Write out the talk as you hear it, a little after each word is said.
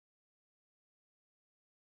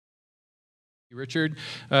Richard.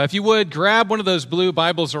 If you would, grab one of those blue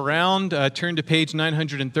Bibles around, turn to page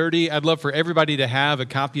 930. I'd love for everybody to have a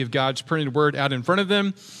copy of God's printed word out in front of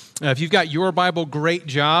them. If you've got your Bible, great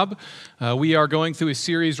job. We are going through a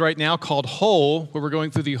series right now called Whole, where we're going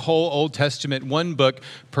through the whole Old Testament, one book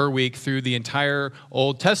per week through the entire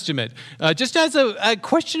Old Testament. Just as a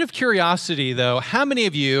question of curiosity, though, how many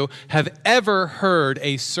of you have ever heard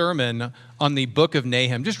a sermon on the book of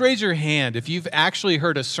Nahum? Just raise your hand if you've actually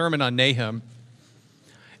heard a sermon on Nahum.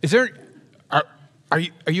 Are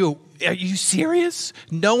you serious?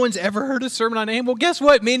 No one's ever heard a sermon on Nahum? Well, guess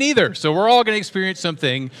what? Me neither. So we're all going to experience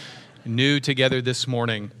something new together this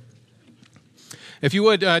morning. If you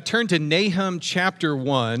would turn to Nahum chapter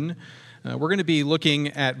 1, we're going to be looking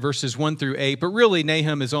at verses 1 through 8, but really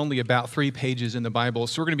Nahum is only about 3 pages in the Bible,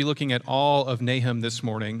 so we're going to be looking at all of Nahum this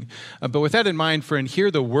morning. But with that in mind, friend, hear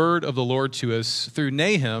the word of the Lord to us through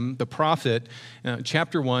Nahum, the prophet,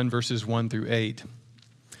 chapter 1, verses 1 through 8.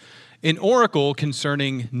 An oracle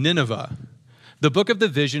concerning Nineveh, the book of the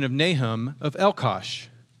vision of Nahum of Elkosh.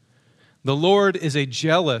 The Lord is a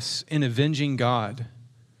jealous and avenging God.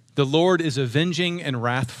 The Lord is avenging and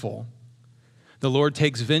wrathful. The Lord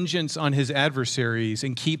takes vengeance on his adversaries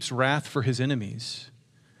and keeps wrath for his enemies.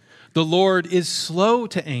 The Lord is slow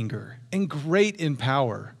to anger and great in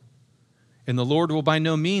power, and the Lord will by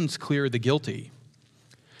no means clear the guilty.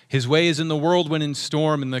 His way is in the whirlwind and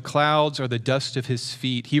storm, and the clouds are the dust of his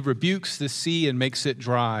feet. He rebukes the sea and makes it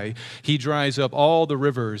dry. He dries up all the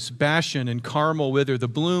rivers. Bashan and Carmel wither. The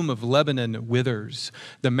bloom of Lebanon withers.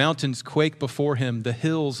 The mountains quake before him. The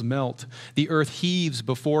hills melt. The earth heaves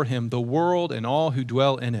before him, the world and all who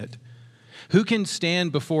dwell in it. Who can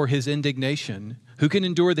stand before his indignation? Who can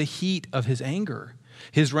endure the heat of his anger?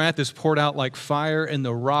 His wrath is poured out like fire, and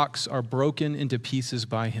the rocks are broken into pieces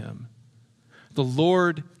by him. The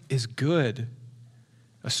Lord is good,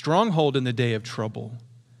 a stronghold in the day of trouble.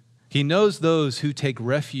 He knows those who take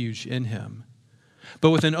refuge in him. But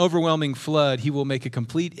with an overwhelming flood, he will make a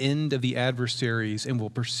complete end of the adversaries and will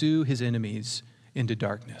pursue his enemies into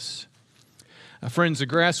darkness. Friends, the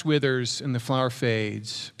grass withers and the flower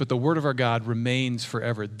fades, but the word of our God remains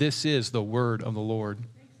forever. This is the word of the Lord.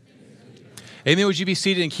 Amen. Would you be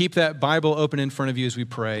seated and keep that Bible open in front of you as we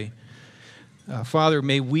pray? Father,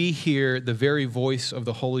 may we hear the very voice of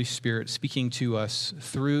the Holy Spirit speaking to us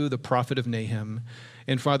through the prophet of Nahum.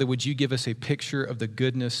 And Father, would you give us a picture of the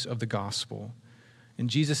goodness of the gospel? In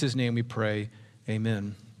Jesus' name we pray,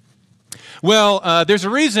 amen. Well, there's a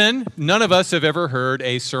reason none of us have ever heard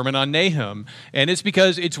a sermon on Nahum, and it's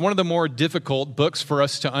because it's one of the more difficult books for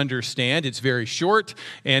us to understand. It's very short,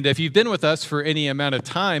 and if you've been with us for any amount of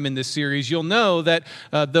time in this series, you'll know that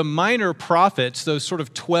the minor prophets, those sort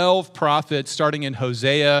of 12 prophets starting in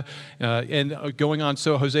Hosea and going on,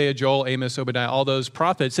 so Hosea, Joel, Amos, Obadiah, all those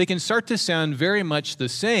prophets, they can start to sound very much the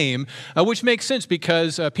same, which makes sense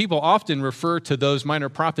because people often refer to those minor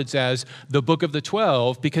prophets as the book of the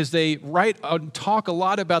 12 because they talk a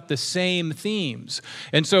lot about the same themes.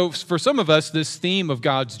 And so for some of us, this theme of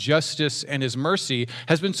God's justice and his mercy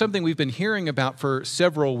has been something we've been hearing about for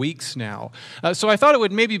several weeks now. So I thought it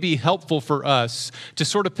would maybe be helpful for us to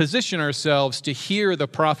sort of position ourselves to hear the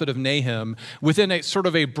prophet of Nahum within a sort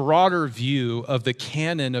of a broader view of the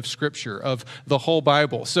canon of Scripture, of the whole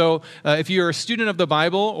Bible. So if you're a student of the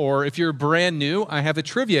Bible or if you're brand new, I have a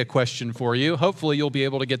trivia question for you. Hopefully you'll be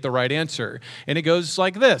able to get the right answer. And it goes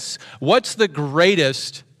like this. What's the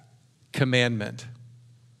greatest commandment?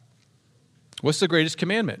 What's the greatest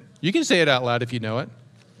commandment? You can say it out loud if you know it.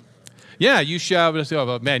 Yeah, you shall.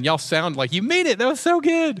 Oh, man, y'all sound like you made it. That was so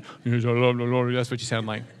good. That's what you sound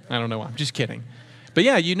like. I don't know. I'm just kidding. But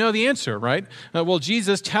yeah, you know the answer, right? Well,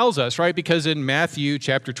 Jesus tells us, right? Because in Matthew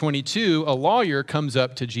chapter 22, a lawyer comes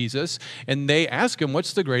up to Jesus and they ask him,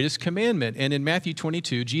 what's the greatest commandment? And in Matthew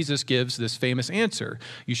 22, Jesus gives this famous answer.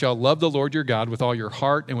 You shall love the Lord your God with all your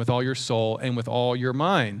heart and with all your soul and with all your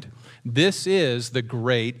mind. This is the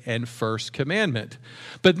great and first commandment.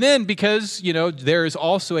 But then because, there is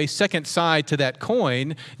also a second side to that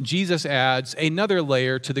coin, Jesus adds another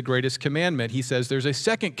layer to the greatest commandment. He says there's a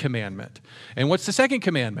second commandment. And what's the second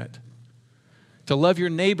commandment? To love your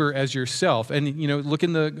neighbor as yourself. And, look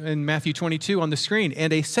in Matthew 22 on the screen.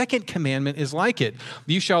 And a second commandment is like it.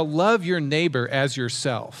 You shall love your neighbor as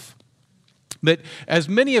yourself. But as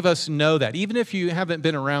many of us know that, even if you haven't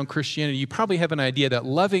been around Christianity, you probably have an idea that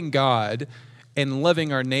loving God and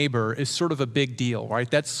loving our neighbor is sort of a big deal, right?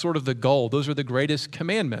 That's sort of the goal. Those are the greatest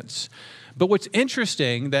commandments. But what's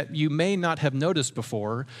interesting that you may not have noticed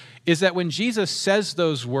before is that when Jesus says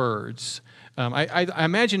those words, I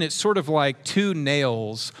imagine it's sort of like two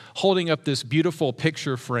nails holding up this beautiful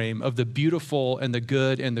picture frame of the beautiful and the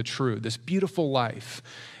good and the true, this beautiful life.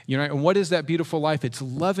 And what is that beautiful life? It's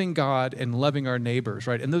loving God and loving our neighbors,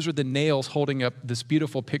 right? And those are the nails holding up this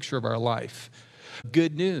beautiful picture of our life.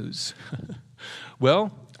 Good news.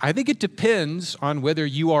 Well, I think it depends on whether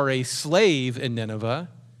you are a slave in Nineveh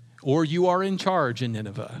or you are in charge in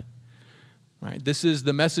Nineveh. Right? This is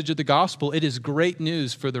the message of the gospel. It is great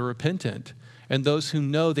news for the repentant and those who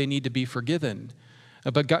know they need to be forgiven.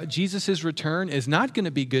 But Jesus' return is not going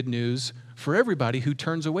to be good news for everybody who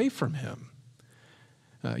turns away from him.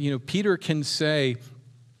 Peter can say,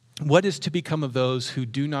 what is to become of those who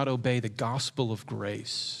do not obey the gospel of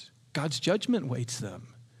grace? God's judgment waits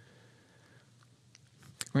them.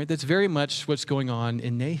 Right? That's very much what's going on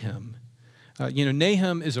in Nahum.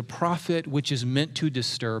 Nahum is a prophet which is meant to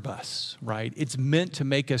disturb us, right? It's meant to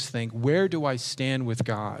make us think, where do I stand with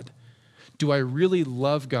God? Do I really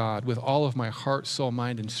love God with all of my heart, soul,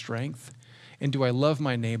 mind, and strength? And do I love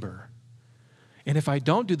my neighbor? And if I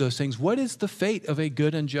don't do those things, what is the fate of a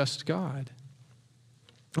good and just God?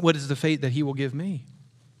 What is the fate that he will give me?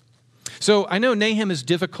 So I know Nahum is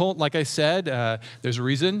difficult, like I said. There's a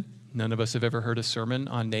reason. None of us have ever heard a sermon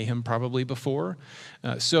on Nahum probably before.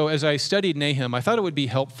 So as I studied Nahum, I thought it would be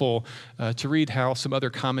helpful to read how some other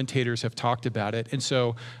commentators have talked about it. And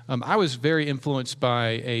so I was very influenced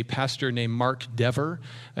by a pastor named Mark Dever.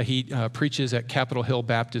 He preaches at Capitol Hill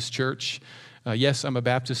Baptist Church. Yes, I'm a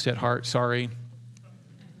Baptist at heart, sorry.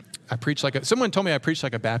 Someone told me I preached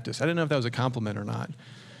like a Baptist. I didn't know if that was a compliment or not.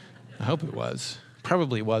 I hope it was.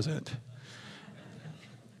 Probably wasn't.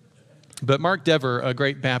 But Mark Dever, a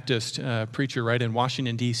great Baptist preacher right in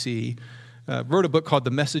Washington, D.C., wrote a book called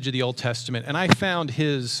The Message of the Old Testament, and I found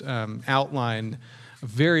his outline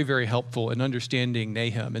very, very helpful in understanding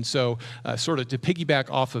Nahum. And so sort of to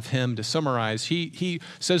piggyback off of him, to summarize, he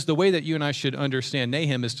says the way that you and I should understand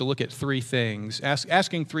Nahum is to look at three things,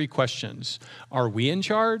 asking three questions. Are we in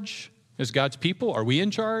charge as God's people? Are we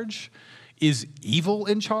in charge? Is evil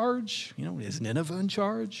in charge? Is Nineveh in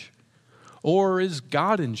charge? Or is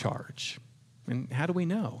God in charge? And how do we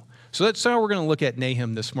know? So that's how we're going to look at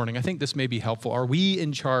Nahum this morning. I think this may be helpful. Are we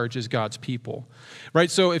in charge as God's people? Right,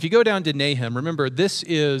 so if you go down to Nahum, remember this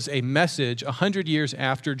is a message 100 years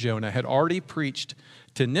after Jonah had already preached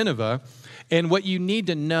to Nineveh. And what you need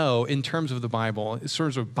to know in terms of the Bible, in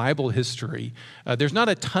terms of Bible history, there's not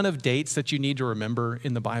a ton of dates that you need to remember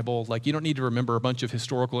in the Bible. Like you don't need to remember a bunch of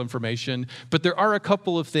historical information, but there are a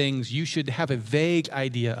couple of things you should have a vague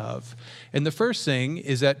idea of. And the first thing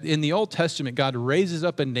is that in the Old Testament, God raises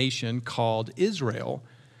up a nation called Israel,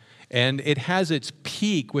 and it has its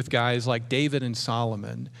peak with guys like David and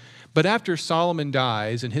Solomon. But after Solomon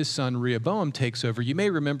dies and his son Rehoboam takes over, you may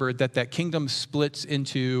remember that kingdom splits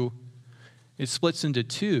into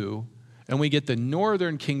two, and we get the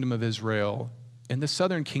northern kingdom of Israel and the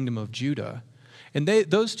southern kingdom of Judah. And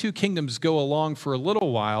those two kingdoms go along for a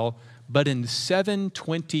little while, but in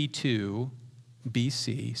 722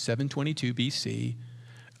 BC,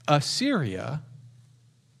 Assyria,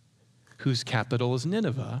 whose capital is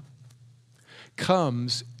Nineveh,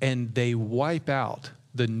 comes and they wipe out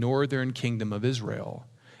the northern kingdom of Israel,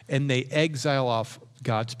 and they exile off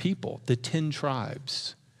God's people, the 10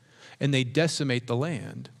 tribes. And they decimate the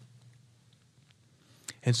land.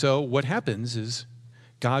 And so what happens is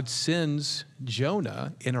God sends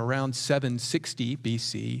Jonah in around 760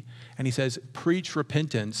 BC, and he says, preach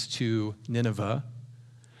repentance to Nineveh.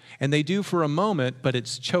 And they do for a moment, but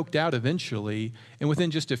it's choked out eventually. And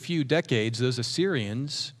within just a few decades, those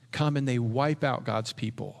Assyrians come and they wipe out God's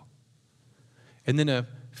people. And then a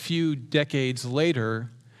few decades later,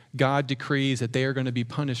 God decrees that they are going to be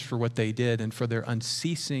punished for what they did and for their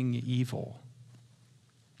unceasing evil.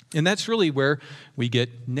 And that's really where we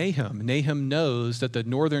get Nahum. Nahum knows that the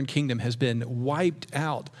northern kingdom has been wiped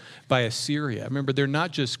out by Assyria. Remember, they're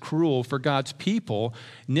not just cruel for God's people.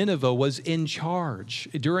 Nineveh was in charge.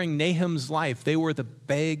 During Nahum's life, they were the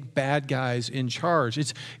big bad guys in charge.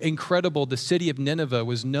 It's incredible. The city of Nineveh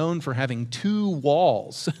was known for having 2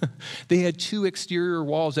 walls. They had 2 exterior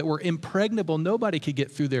walls that were impregnable. Nobody could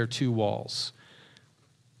get through their 2 walls.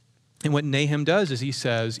 And what Nahum does is he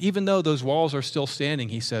says, even though those walls are still standing,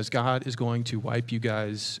 he says, God is going to wipe you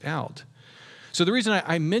guys out. So the reason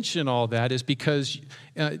I mention all that is because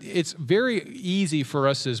it's very easy for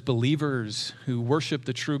us as believers who worship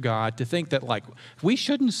the true God to think that, like, we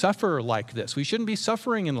shouldn't suffer like this. We shouldn't be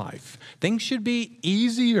suffering in life. Things should be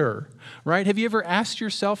easier, right? Have you ever asked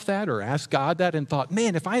yourself that or asked God that and thought,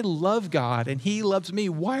 man, if I love God and he loves me,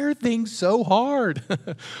 why are things so hard?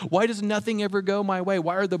 Why does nothing ever go my way?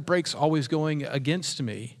 Why are the brakes always going against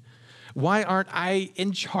me? Why aren't I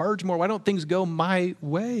in charge more? Why don't things go my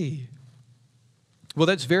way? Well,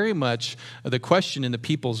 that's very much the question in the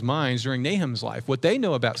people's minds during Nahum's life. What they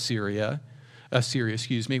know about Assyria,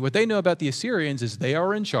 what they know about the Assyrians is they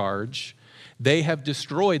are in charge. They have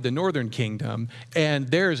destroyed the northern kingdom, and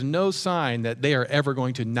there is no sign that they are ever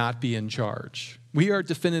going to not be in charge. We are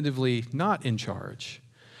definitively not in charge.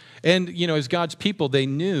 And, as God's people, they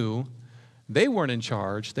knew they weren't in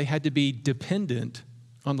charge. They had to be dependent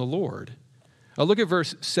on the Lord. Look at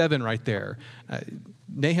verse 7 right there.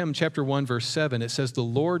 Nahum chapter 1, verse 7, it says, "The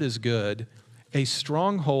Lord is good, a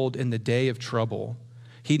stronghold in the day of trouble.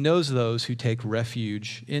 He knows those who take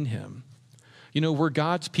refuge in him." Were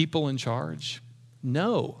God's people in charge?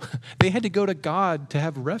 No. They had to go to God to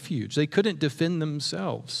have refuge. They couldn't defend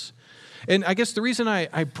themselves. And I guess the reason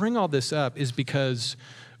I bring all this up is because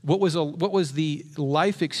what was the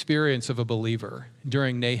life experience of a believer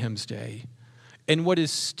during Nahum's day, and what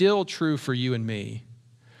is still true for you and me,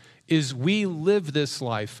 is we live this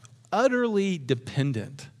life utterly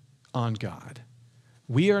dependent on God.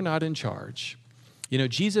 We are not in charge.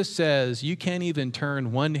 Jesus says you can't even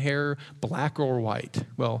turn one hair black or white.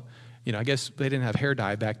 Well, I guess they didn't have hair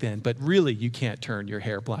dye back then, but really you can't turn your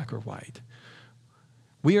hair black or white.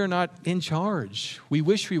 We are not in charge. We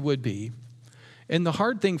wish we would be. And the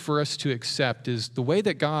hard thing for us to accept is the way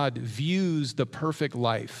that God views the perfect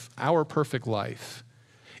life, our perfect life,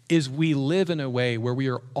 is we live in a way where we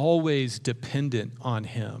are always dependent on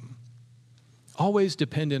him. Always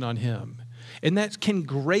dependent on him. And that can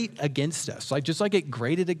grate against us. Just like it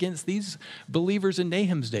grated against these believers in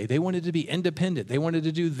Nahum's day. They wanted to be independent. They wanted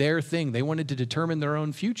to do their thing. They wanted to determine their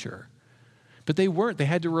own future. But they weren't. They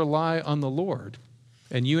had to rely on the Lord.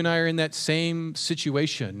 And you and I are in that same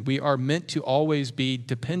situation. We are meant to always be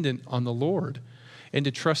dependent on the Lord and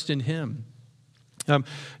to trust in him.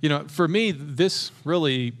 For me, this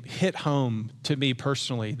really hit home to me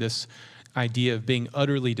personally, this idea of being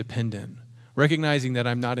utterly dependent, recognizing that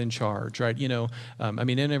I'm not in charge, right?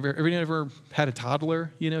 Everyone ever had a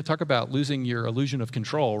toddler? Talk about losing your illusion of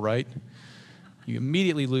control, right? You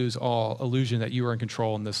immediately lose all illusion that you are in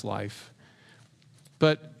control in this life.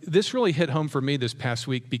 But this really hit home for me this past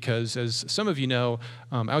week because, as some of you know,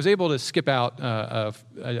 I was able to skip out a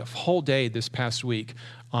whole day this past week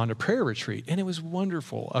on a prayer retreat, and it was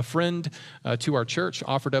wonderful. A friend to our church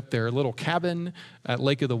offered up their little cabin at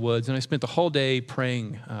Lake of the Woods, and I spent the whole day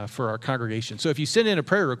praying for our congregation. So if you send in a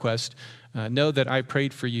prayer request, know that I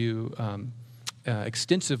prayed for you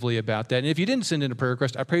extensively about that. And if you didn't send in a prayer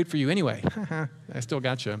request, I prayed for you anyway. I still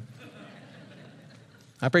got you.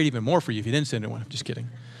 I prayed even more for you if you didn't send in one. I'm just kidding.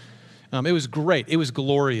 It was great. It was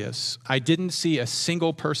glorious. I didn't see a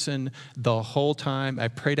single person the whole time. I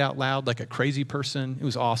prayed out loud like a crazy person. It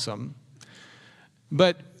was awesome.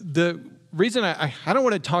 But the reason I don't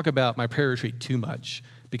want to talk about my prayer retreat too much,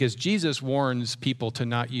 because Jesus warns people to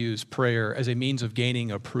not use prayer as a means of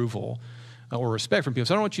gaining approval or respect from people.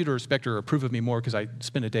 So I don't want you to respect or approve of me more because I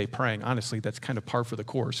spent a day praying. Honestly, that's kind of par for the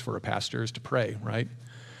course for a pastor is to pray, right?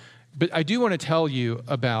 But I do want to tell you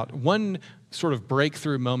about one sort of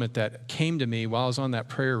breakthrough moment that came to me while I was on that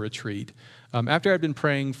prayer retreat. After I'd been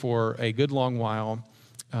praying for a good long while,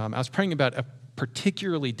 I was praying about a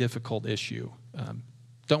particularly difficult issue.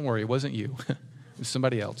 Don't worry, it wasn't you. It was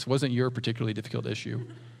somebody else. It wasn't your particularly difficult issue.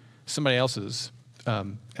 Somebody else's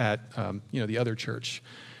at the other church,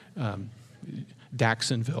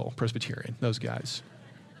 Daxonville Presbyterian, those guys.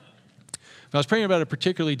 I was praying about a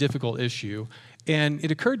particularly difficult issue, and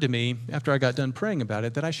it occurred to me after I got done praying about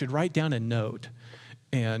it that I should write down a note.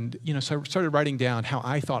 And, so I started writing down how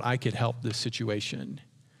I thought I could help this situation.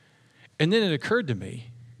 And then it occurred to me.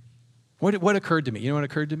 What occurred to me? You know what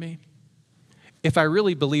occurred to me? If I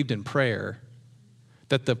really believed in prayer,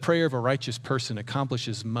 that the prayer of a righteous person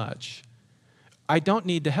accomplishes much, I don't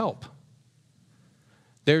need to help.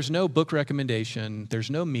 There's no book recommendation,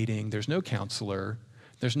 there's no meeting, there's no counselor,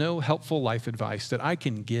 there's no helpful life advice that I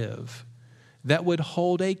can give that would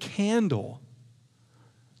hold a candle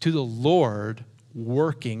to the Lord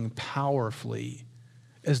working powerfully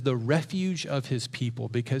as the refuge of his people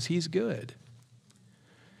because he's good.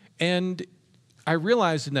 And I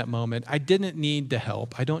realized in that moment I didn't need to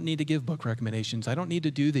help. I don't need to give book recommendations. I don't need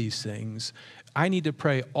to do these things. I need to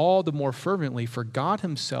pray all the more fervently for God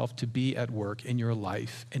himself to be at work in your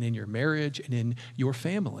life and in your marriage and in your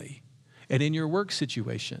family and in your work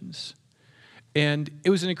situations. And it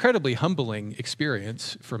was an incredibly humbling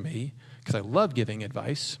experience for me because I love giving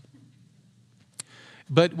advice.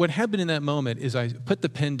 But what happened in that moment is I put the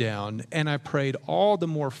pen down and I prayed all the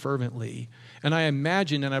more fervently. And I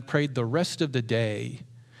imagined and I prayed the rest of the day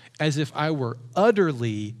as if I were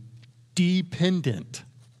utterly dependent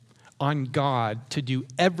on God to do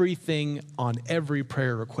everything on every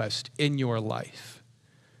prayer request in your life.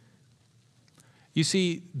 You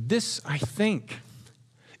see, this, I think,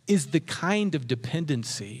 is the kind of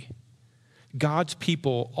dependency God's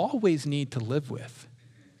people always need to live with.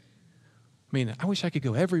 I mean, I wish I could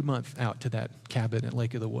go every month out to that cabin at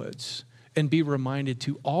Lake of the Woods and be reminded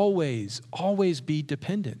to always, always be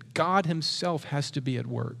dependent. God himself has to be at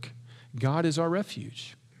work. God is our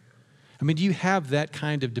refuge. I mean, do you have that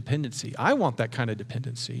kind of dependency? I want that kind of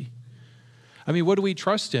dependency. I mean, what do we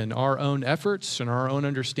trust in? Our own efforts and our own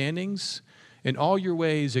understandings? In all your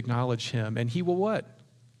ways, acknowledge him, and he will what?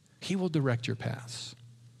 He will direct your paths.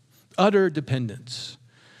 Utter dependence.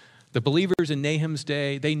 The believers in Nahum's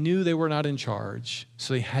day, they knew they were not in charge,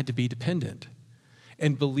 so they had to be dependent.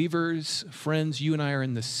 And believers, friends, you and I are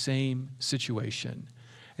in the same situation.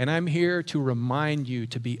 And I'm here to remind you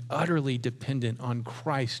to be utterly dependent on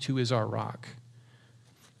Christ, who is our rock.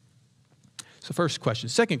 So first question.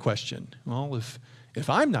 Second question, well, if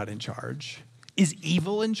I'm not in charge, is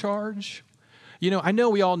evil in charge? You know, I know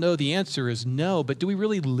we all know the answer is no, but do we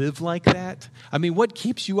really live like that? I mean, what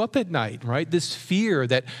keeps you up at night, right? This fear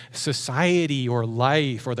that society or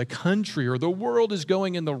life or the country or the world is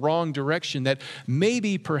going in the wrong direction, that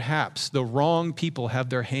maybe perhaps the wrong people have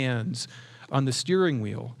their hands on the steering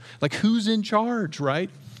wheel. Like, who's in charge, right?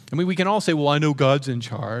 I mean, we can all say, well, I know God's in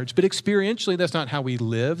charge, but experientially, that's not how we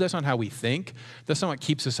live. That's not how we think. That's not what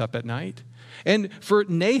keeps us up at night. And for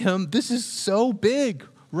Nahum, this is so big,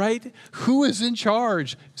 right? Who is in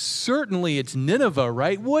charge? Certainly it's Nineveh,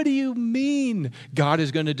 right? What do you mean God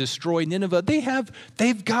is going to destroy Nineveh?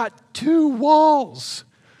 They've got 2 walls.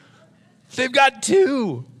 They've got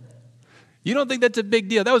 2. You don't think that's a big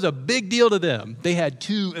deal? That was a big deal to them. They had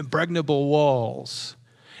 2 impregnable walls.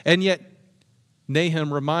 And yet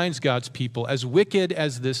Nahum reminds God's people, as wicked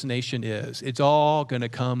as this nation is, it's all going to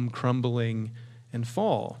come crumbling and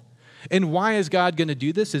fall. And why is God going to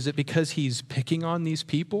do this? Is it because he's picking on these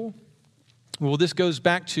people? Well, this goes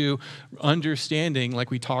back to understanding, like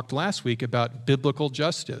we talked last week, about biblical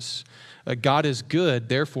justice. God is good,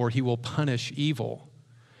 therefore he will punish evil.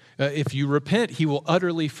 If you repent, he will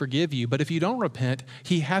utterly forgive you. But if you don't repent,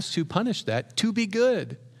 he has to punish that to be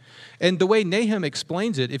good. And the way Nahum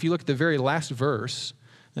explains it, if you look at the very last verse,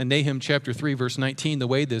 Nahum chapter 3, verse 19, the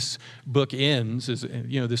way this book ends is,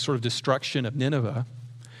 this sort of destruction of Nineveh.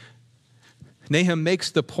 Nahum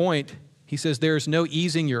makes the point, he says, there is no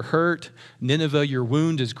easing your hurt. Nineveh, your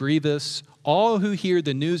wound is grievous. All who hear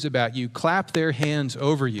the news about you clap their hands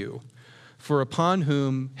over you. For upon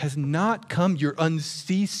whom has not come your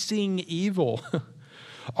unceasing evil.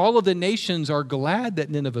 All of the nations are glad that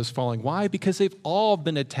Nineveh is falling. Why? Because they've all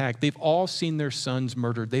been attacked. They've all seen their sons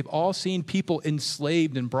murdered. They've all seen people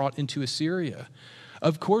enslaved and brought into Assyria.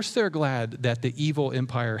 Of course they're glad that the evil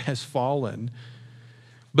empire has fallen.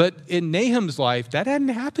 But in Nahum's life, that hadn't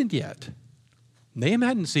happened yet. Nahum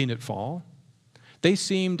hadn't seen it fall. They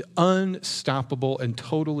seemed unstoppable and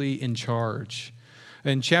totally in charge.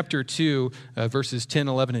 In chapter 2, verses 10,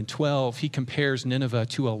 11, and 12, he compares Nineveh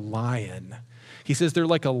to a lion. He says they're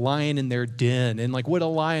like a lion in their den. And like what do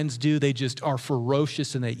lions do? They just are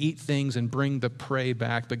ferocious and they eat things and bring the prey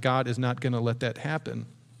back. But God is not going to let that happen.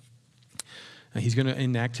 He's going to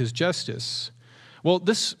enact his justice. Well,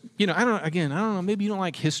 this, I don't know, maybe you don't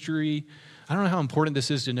like history. I don't know how important this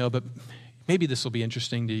is to know, but maybe this will be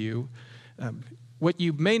interesting to you. What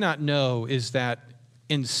you may not know is that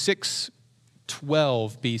in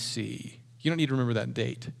 612 BC, you don't need to remember that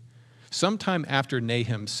date, sometime after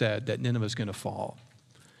Nahum said that Nineveh is going to fall,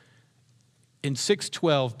 in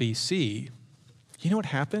 612 BC, you know what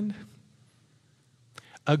happened?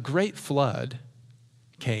 A great flood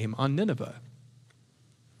came on Nineveh.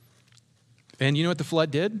 And you know what the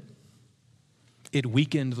flood did? It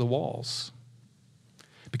weakened the walls.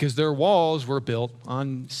 Because their walls were built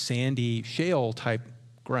on sandy shale-type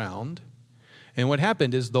ground. And what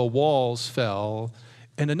happened is the walls fell,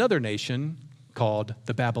 and another nation called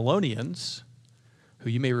the Babylonians,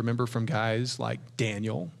 who you may remember from guys like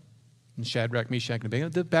Daniel and Shadrach, Meshach, and Abednego,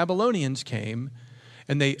 the Babylonians came,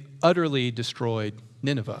 and they utterly destroyed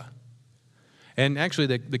Nineveh. And actually,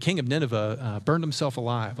 the king of Nineveh burned himself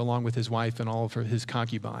alive along with his wife and all of his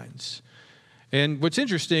concubines. And what's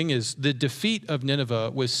interesting is the defeat of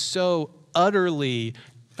Nineveh was so utterly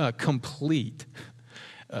complete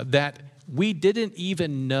that we didn't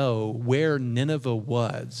even know where Nineveh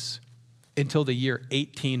was until the year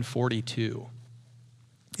 1842.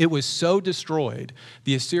 It was so destroyed,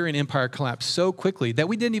 the Assyrian Empire collapsed so quickly that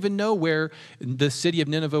we didn't even know where the city of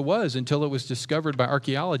Nineveh was until it was discovered by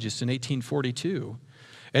archaeologists in 1842.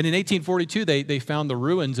 And in 1842, they found the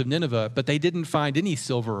ruins of Nineveh, but they didn't find any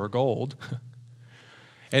silver or gold.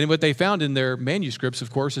 And what they found in their manuscripts, of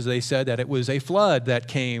course, is they said that it was a flood that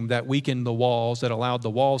came that weakened the walls, that allowed the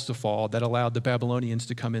walls to fall, that allowed the Babylonians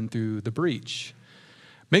to come in through the breach.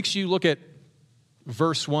 Makes you look at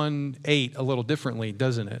verse 1:8 a little differently,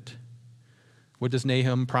 doesn't it? What does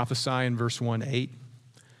Nahum prophesy in verse 1:8?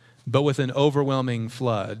 But with an overwhelming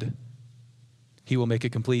flood, he will make a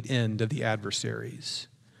complete end of the adversaries,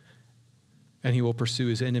 and he will pursue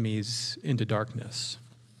his enemies into darkness.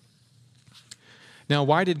 Now,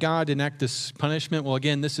 why did God enact this punishment? Well,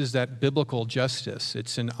 again, this is that biblical justice.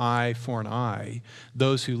 It's an eye for an eye.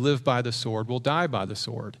 Those who live by the sword will die by the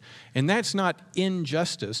sword. And that's not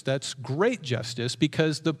injustice. That's great justice,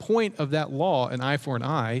 because the point of that law, an eye for an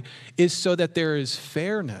eye, is so that there is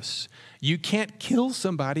fairness. You can't kill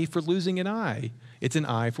somebody for losing an eye. It's an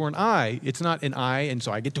eye for an eye. It's not an eye, and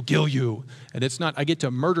so I get to kill you. And it's not, I get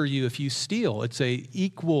to murder you if you steal. It's a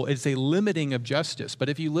limiting of justice. But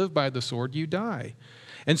if you live by the sword, you die.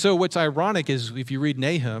 And so what's ironic is, if you read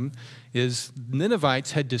Nahum, is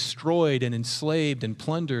Ninevites had destroyed and enslaved and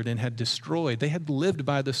plundered and had destroyed. They had lived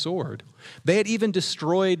by the sword. They had even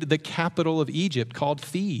destroyed the capital of Egypt, called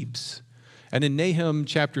Thebes. And in Nahum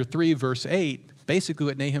chapter 3, verse 8, basically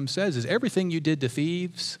what Nahum says is, everything you did to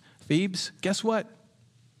Thebes, guess what?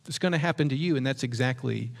 It's going to happen to you, and that's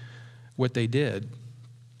exactly what they did.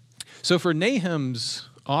 So for Nahum's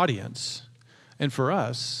audience, and for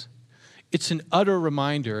us, it's an utter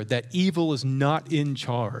reminder that evil is not in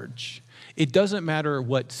charge. It doesn't matter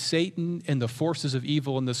what Satan and the forces of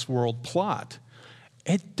evil in this world plot.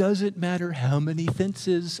 It doesn't matter how many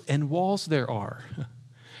fences and walls there are.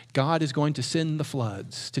 God is going to send the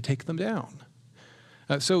floods to take them down.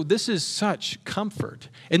 So this is such comfort.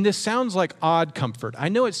 And this sounds like odd comfort. I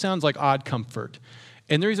know it sounds like odd comfort.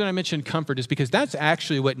 And the reason I mentioned comfort is because that's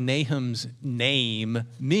actually what Nahum's name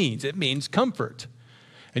means. It means comfort.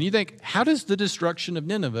 And you think, how does the destruction of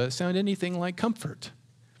Nineveh sound anything like comfort?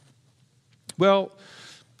 Well,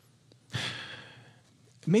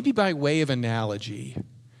 maybe by way of analogy,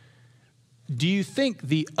 do you think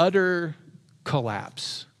the utter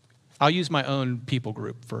collapse, I'll use my own people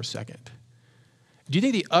group for a second. Do you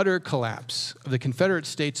think the utter collapse of the Confederate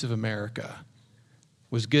States of America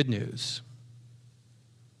was good news?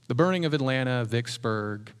 The burning of Atlanta,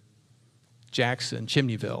 Vicksburg, Jackson,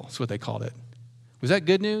 Chimneyville, that's what they called it. Was that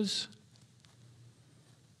good news?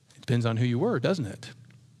 It depends on who you were, doesn't it?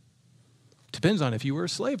 It depends on if you were a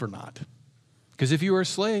slave or not. Because if you were a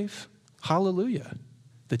slave, hallelujah,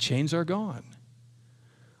 the chains are gone.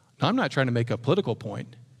 Now, I'm not trying to make a political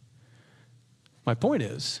point. My point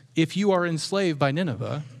is, if you are enslaved by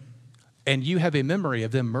Nineveh and you have a memory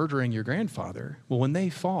of them murdering your grandfather, well, when they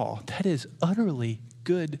fall, that is utterly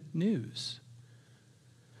good news.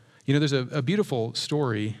 You know, there's a beautiful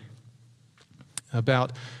story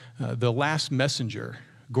about the last messenger,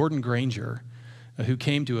 Gordon Granger, who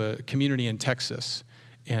came to a community in Texas.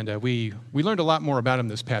 And we learned a lot more about him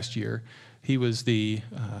this past year. He was the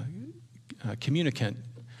communicant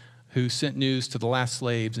who sent news to the last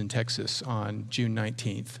slaves in Texas on June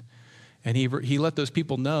 19th. And he let those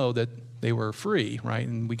people know that they were free, right?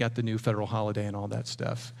 And we got the new federal holiday and all that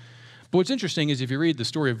stuff. But what's interesting is, if you read the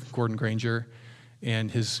story of Gordon Granger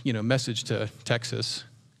and his message to Texas,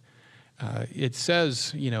 it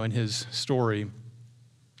says in his story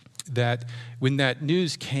that when that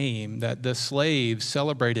news came, that the slaves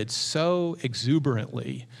celebrated so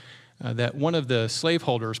exuberantly that one of the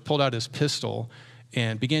slaveholders pulled out his pistol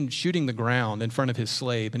and began shooting the ground in front of his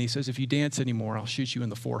slave. And he says, if you dance anymore, I'll shoot you in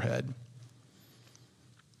the forehead.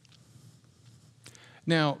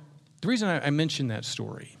 Now, the reason I mention that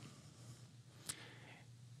story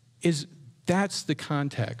is that's the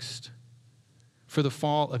context for the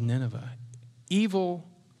fall of Nineveh. Evil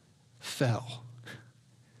fell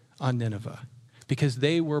on Nineveh because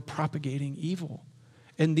they were propagating evil.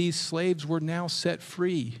 And these slaves were now set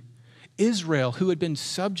free. Israel, who had been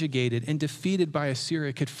subjugated and defeated by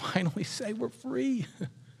Assyria, could finally say, we're free.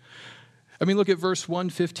 I mean, look at verse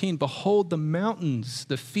 115. Behold the mountains,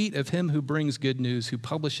 the feet of him who brings good news, who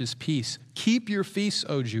publishes peace. Keep your feasts,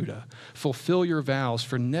 O Judah. Fulfill your vows,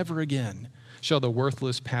 for never again shall the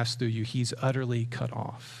worthless pass through you. He's utterly cut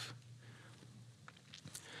off.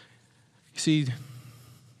 You see,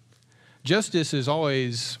 justice is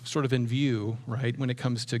always sort of in view, right, when it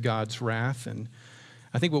comes to God's wrath. And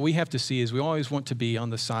I think what we have to see is we always want to be on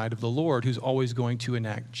the side of the Lord, who's always going to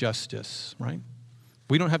enact justice, right?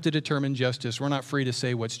 We don't have to determine justice. We're not free to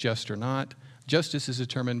say what's just or not. Justice is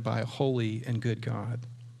determined by a holy and good God.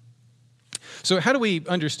 So how do we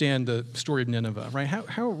understand the story of Nineveh, right?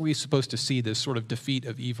 How are we supposed to see this sort of defeat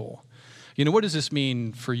of evil? What does this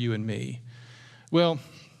mean for you and me? Well,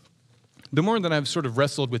 the more that I've sort of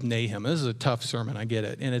wrestled with Nahum, this is a tough sermon, I get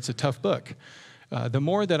it, and it's a tough book. The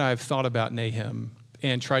more that I've thought about Nahum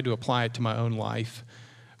and tried to apply it to my own life,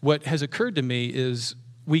 what has occurred to me is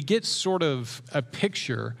we get sort of a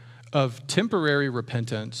picture of temporary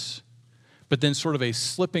repentance, but then sort of a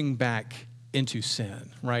slipping back into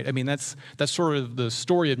sin, right? I mean, that's sort of the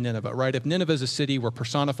story of Nineveh, right? If Nineveh is a city, we're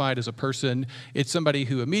personified as a person. It's somebody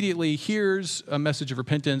who immediately hears a message of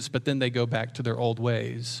repentance, but then they go back to their old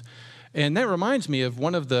ways. And that reminds me of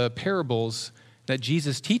one of the parables that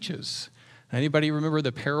Jesus teaches. Anybody remember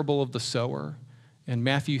the parable of the sower? In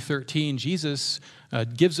Matthew 13, Jesus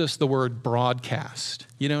gives us the word broadcast.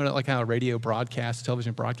 Like how a radio broadcast,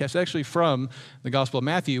 television broadcast, actually from the Gospel of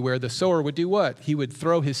Matthew, where the sower would do what? He would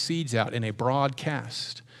throw his seeds out in a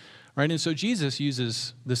broadcast, right? And so Jesus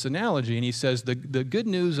uses this analogy, and he says the good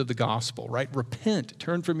news of the gospel, right? Repent,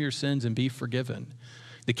 turn from your sins, and be forgiven.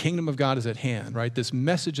 The kingdom of God is at hand, right? This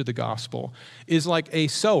message of the gospel is like a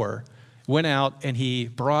sower went out and he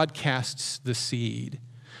broadcasts the seed.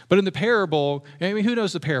 But in the parable, who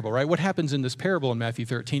knows the parable, right? What happens in this parable in Matthew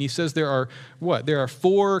 13? He says there are what? There are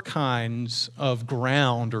 4 kinds of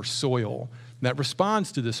ground or soil that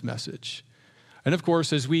responds to this message. And of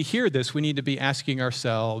course, as we hear this, we need to be asking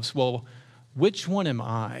ourselves, well, which one am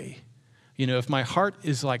I? If my heart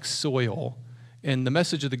is like soil and the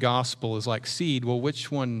message of the gospel is like seed, well,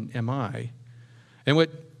 which one am I? And what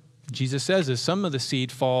Jesus says is some of the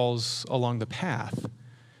seed falls along the path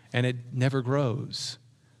and it never grows.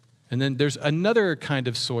 And then there's another kind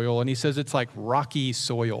of soil, and he says it's like rocky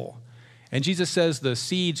soil. And Jesus says the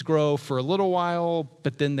seeds grow for a little while,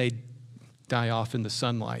 but then they die off in the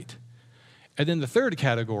sunlight. And then the third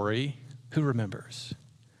category, who remembers?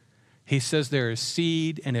 He says there is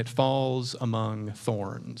seed, and it falls among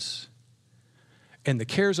thorns. And the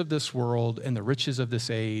cares of this world and the riches of this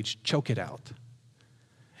age choke it out.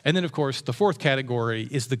 And then, of course, the fourth category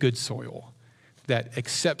is the good soil that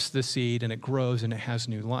accepts the seed and it grows and it has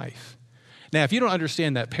new life. Now, if you don't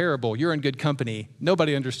understand that parable, you're in good company.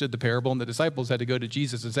 Nobody understood the parable, and the disciples had to go to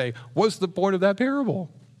Jesus and say, what's the point of that parable?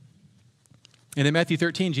 And in Matthew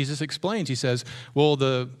 13, Jesus explains, he says, well,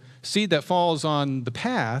 the seed that falls on the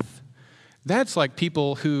path, that's like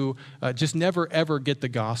people who just never, ever get the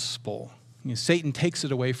gospel. Satan takes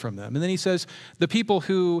it away from them. And then he says, the people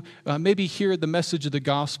who maybe hear the message of the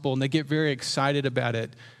gospel and they get very excited about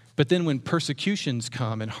it, but then when persecutions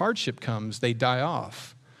come and hardship comes, they die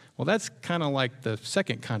off. Well, that's kind of like the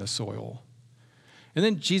second kind of soil. And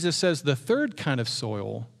then Jesus says the third kind of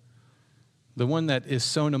soil, the one that is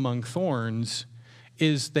sown among thorns,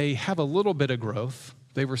 is they have a little bit of growth.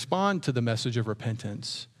 They respond to the message of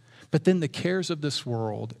repentance. But then the cares of this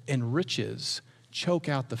world and riches choke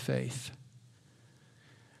out the faith.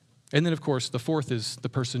 And then, of course, the fourth is the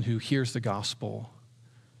person who hears the gospel,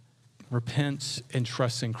 repents and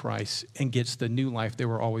trusts in Christ, and gets the new life they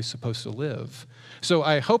were always supposed to live. So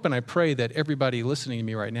I hope and I pray that everybody listening to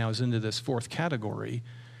me right now is into this fourth category.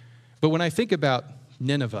 But when I think about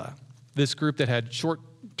Nineveh, this group that had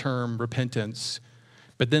short-term repentance,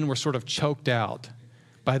 but then were sort of choked out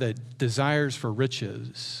by the desires for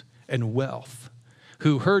riches and wealth,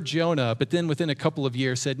 who heard Jonah, but then within a couple of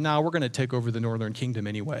years said, no, we're going to take over the northern kingdom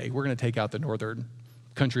anyway. We're going to take out the northern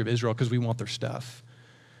country of Israel because we want their stuff.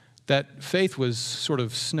 That faith was sort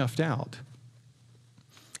of snuffed out.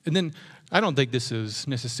 And then I don't think this is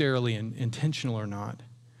necessarily intentional or not,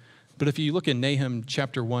 but if you look in Nahum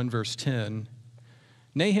chapter 1, verse 10,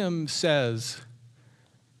 Nahum says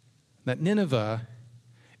that Nineveh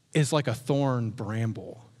is like a thorn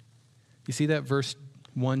bramble. You see that verse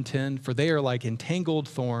 1:10? For they are like entangled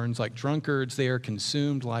thorns, like drunkards, they are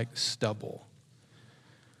consumed like stubble.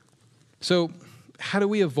 So how do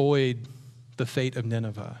we avoid the fate of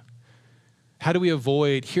Nineveh? How do we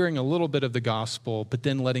avoid hearing a little bit of the gospel, but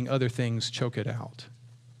then letting other things choke it out?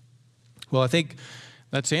 Well, I think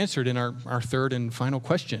that's answered in our third and final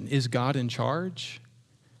question. Is God in charge?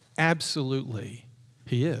 Absolutely,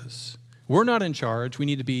 he is. We're not in charge. We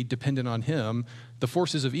need to be dependent on him. The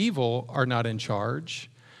forces of evil are not in charge.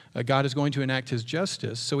 God is going to enact his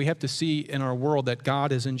justice. So we have to see in our world that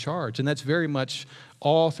God is in charge. And that's very much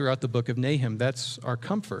all throughout the book of Nahum. That's our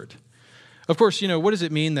comfort. Of course, what does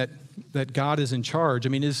it mean that God is in charge? I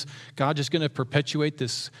mean, is God just going to perpetuate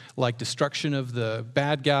this like destruction of the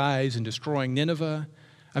bad guys and destroying Nineveh?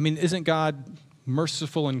 I mean, isn't God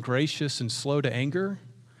merciful and gracious and slow to anger?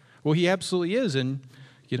 Well, he absolutely is. And,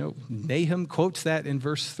 Nahum quotes that in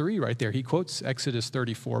verse 3 right there. He quotes Exodus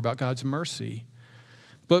 34 about God's mercy.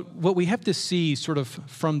 But what we have to see sort of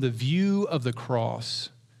from the view of the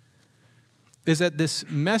cross is that this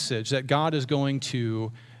message that God is going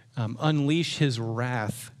to unleash his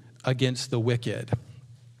wrath against the wicked,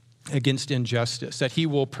 against injustice, that he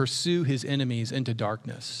will pursue his enemies into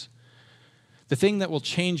darkness. The thing that will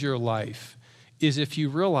change your life is if you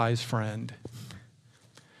realize, friend,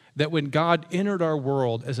 that when God entered our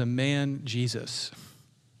world as a man, Jesus,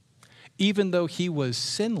 even though he was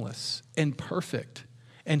sinless and perfect,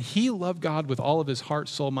 and he loved God with all of his heart,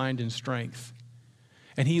 soul, mind, and strength,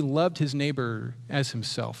 and he loved his neighbor as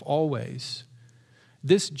himself always,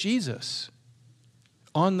 this Jesus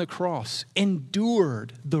on the cross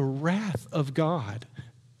endured the wrath of God.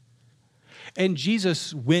 And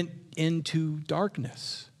Jesus went into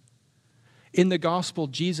darkness. In the gospel,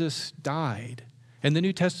 Jesus died. And the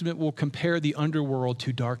New Testament will compare the underworld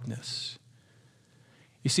to darkness.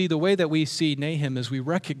 You see, the way that we see Nahum is we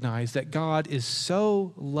recognize that God is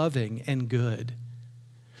so loving and good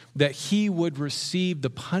that he would receive the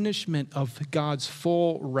punishment of God's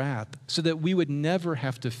full wrath so that we would never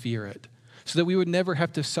have to fear it, so that we would never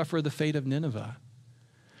have to suffer the fate of Nineveh.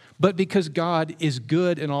 But because God is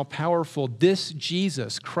good and all-powerful, this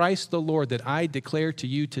Jesus, Christ the Lord, that I declare to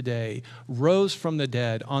you today, rose from the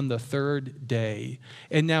dead on the third day.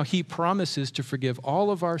 And now he promises to forgive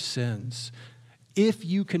all of our sins if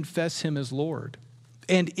you confess him as Lord.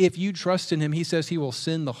 And if you trust in him, he says he will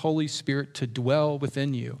send the Holy Spirit to dwell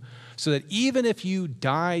within you, so that even if you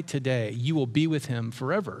die today, you will be with him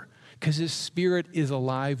forever, because his Spirit is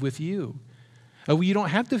alive with you. You don't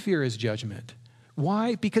have to fear his judgment.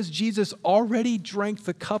 Why? Because Jesus already drank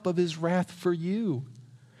the cup of his wrath for you.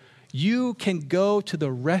 You can go to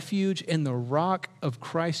the refuge in the rock of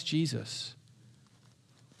Christ Jesus.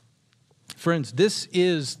 Friends, this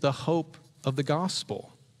is the hope of the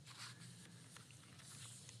gospel.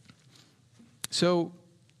 So,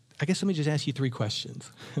 I guess let me just ask you 3 questions.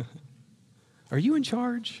 Are you in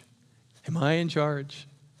charge? Am I in charge?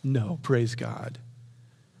 No, praise God.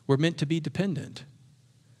 We're meant to be dependent.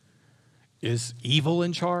 Is evil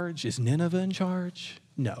in charge? Is Nineveh in charge?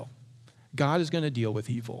 No. God is going to deal with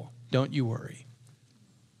evil. Don't you worry.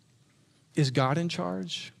 Is God in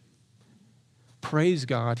charge? Praise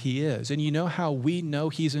God, he is. And you know how we know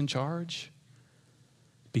he's in charge?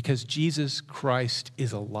 Because Jesus Christ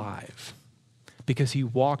is alive. Because he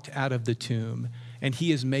walked out of the tomb and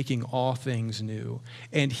he is making all things new.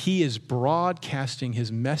 And he is broadcasting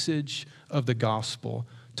his message of the gospel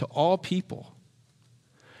to all people.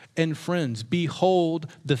 And friends, behold,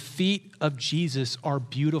 the feet of Jesus are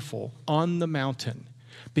beautiful on the mountain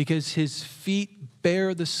because his feet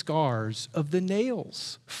bear the scars of the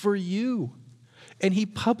nails for you. And he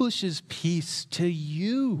publishes peace to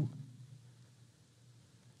you.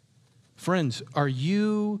 Friends, are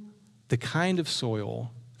you the kind of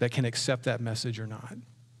soil that can accept that message or not?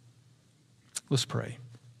 Let's pray.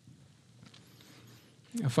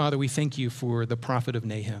 Father, we thank you for the prophet of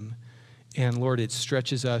Nahum. And Lord, it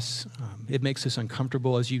stretches us. It makes us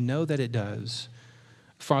uncomfortable, as you know that it does.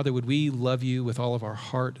 Father, would we love you with all of our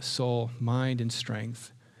heart, soul, mind, and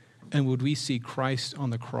strength? And would we see Christ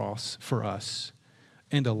on the cross for us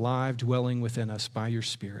and alive, dwelling within us by your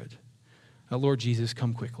Spirit? Lord Jesus,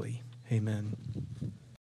 come quickly. Amen.